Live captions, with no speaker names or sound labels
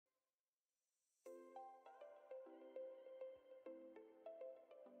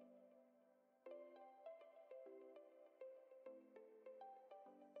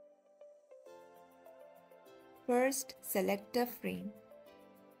First, select a frame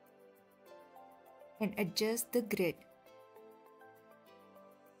and adjust the grid.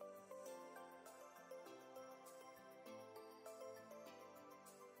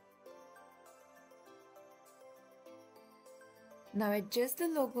 Now adjust the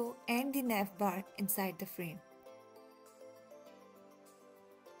logo and the nav bar inside the frame.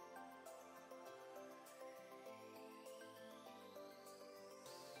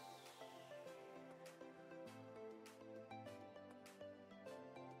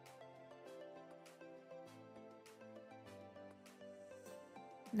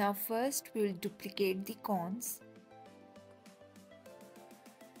 Now first we will duplicate the cons.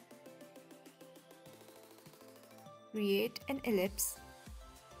 Create an ellipse.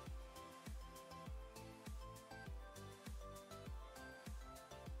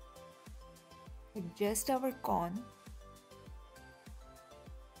 Adjust our con.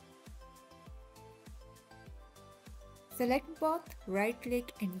 Select both, right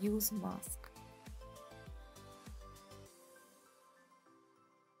click and use mask.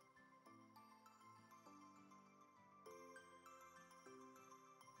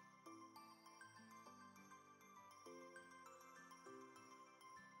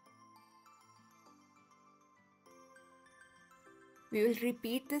 We will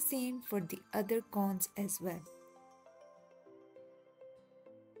repeat the same for the other cons as well.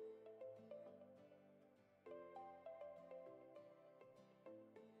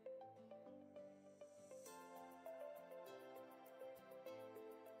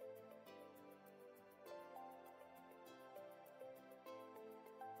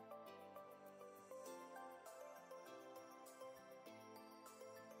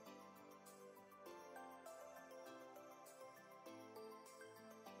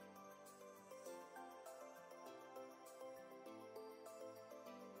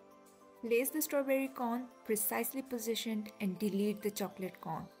 Place the strawberry cone precisely positioned and delete the chocolate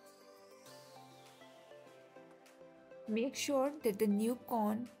cone. Make sure that the new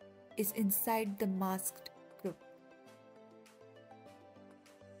cone is inside the masked group.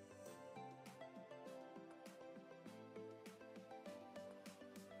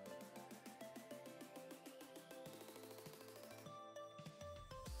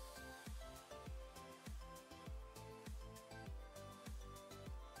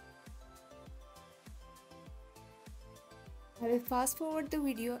 I will fast forward the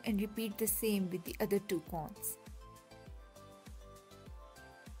video and repeat the same with the other two cones.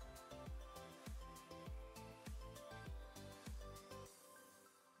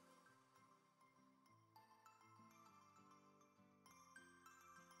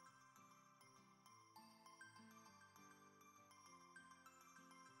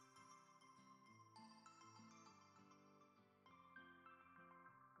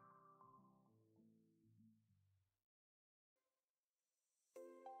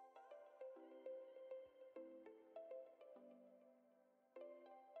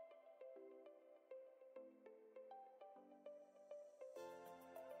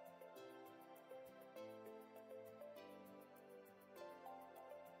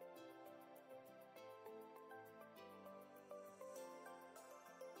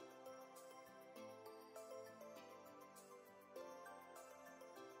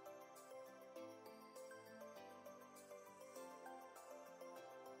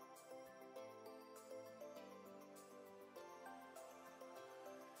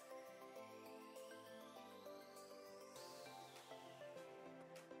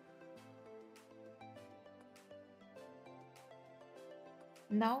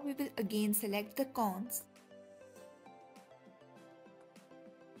 Now we will again select the cones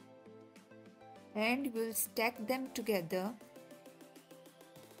and we will stack them together .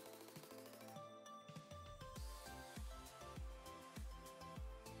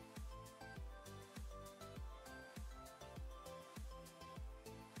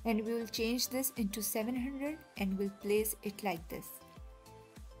 And we will change this into 700 and we'll place it like this.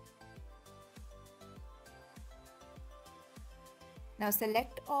 Now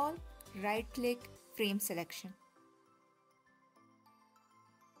select all, right click, frame selection.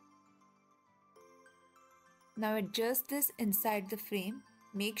 Now adjust this inside the frame.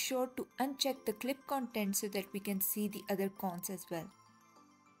 Make sure to uncheck the clip content so that we can see the other cons as well.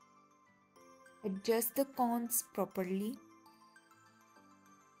 Adjust the cons properly.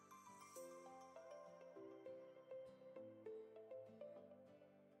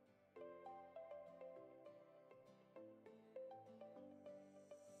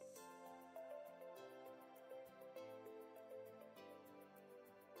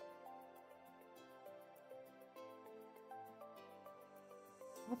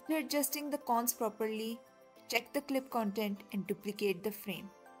 After adjusting the cons properly, Check the clip content and duplicate the frame.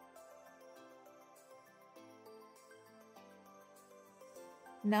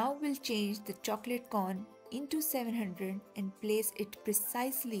 Now we'll change the chocolate cone into 700 and place it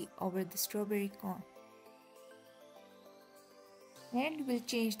precisely over the strawberry cone. And we'll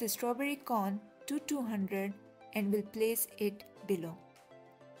change the strawberry cone to 200 and we'll place it below.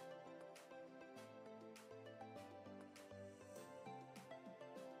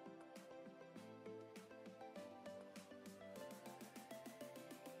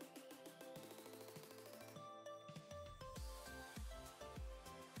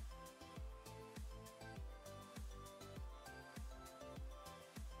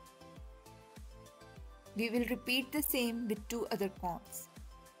 We will repeat the same with 2 other cones.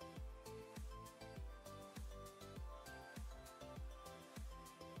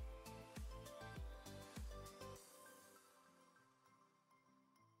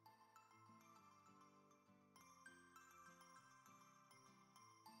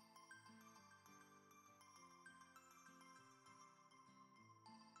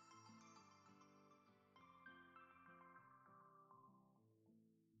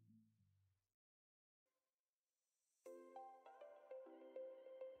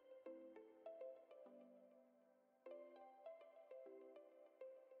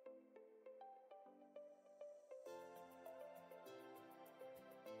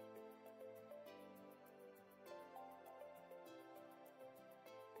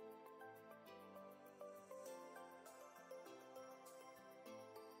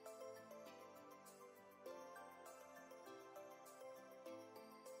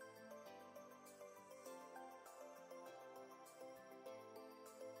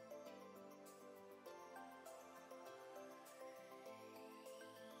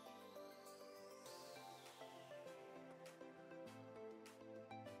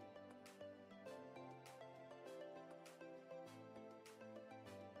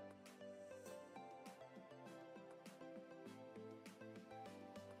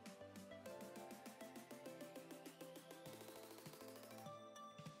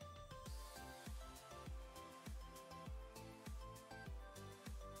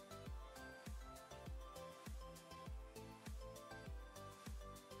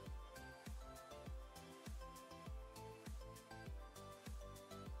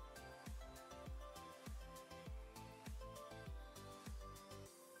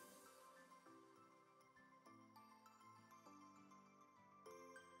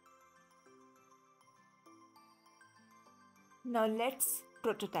 Now let's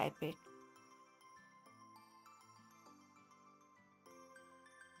prototype it.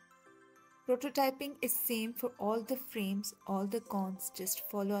 Prototyping is same for all the frames, all the cones, just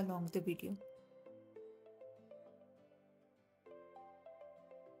follow along the video.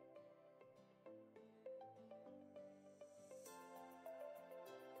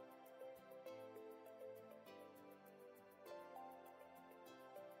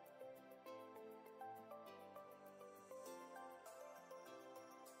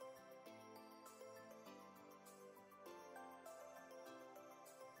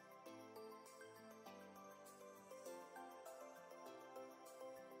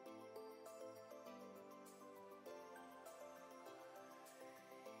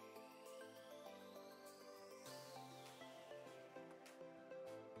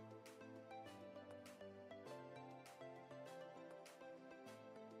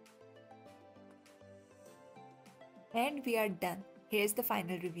 And we are done. Here's the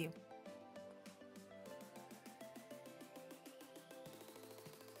final review.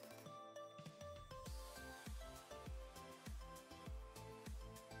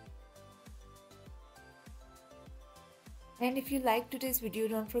 And if you liked today's video,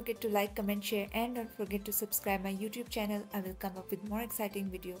 don't forget to like, comment, share, and don't forget to subscribe my YouTube channel. I will come up with more exciting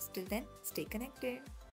videos. Till then, stay connected.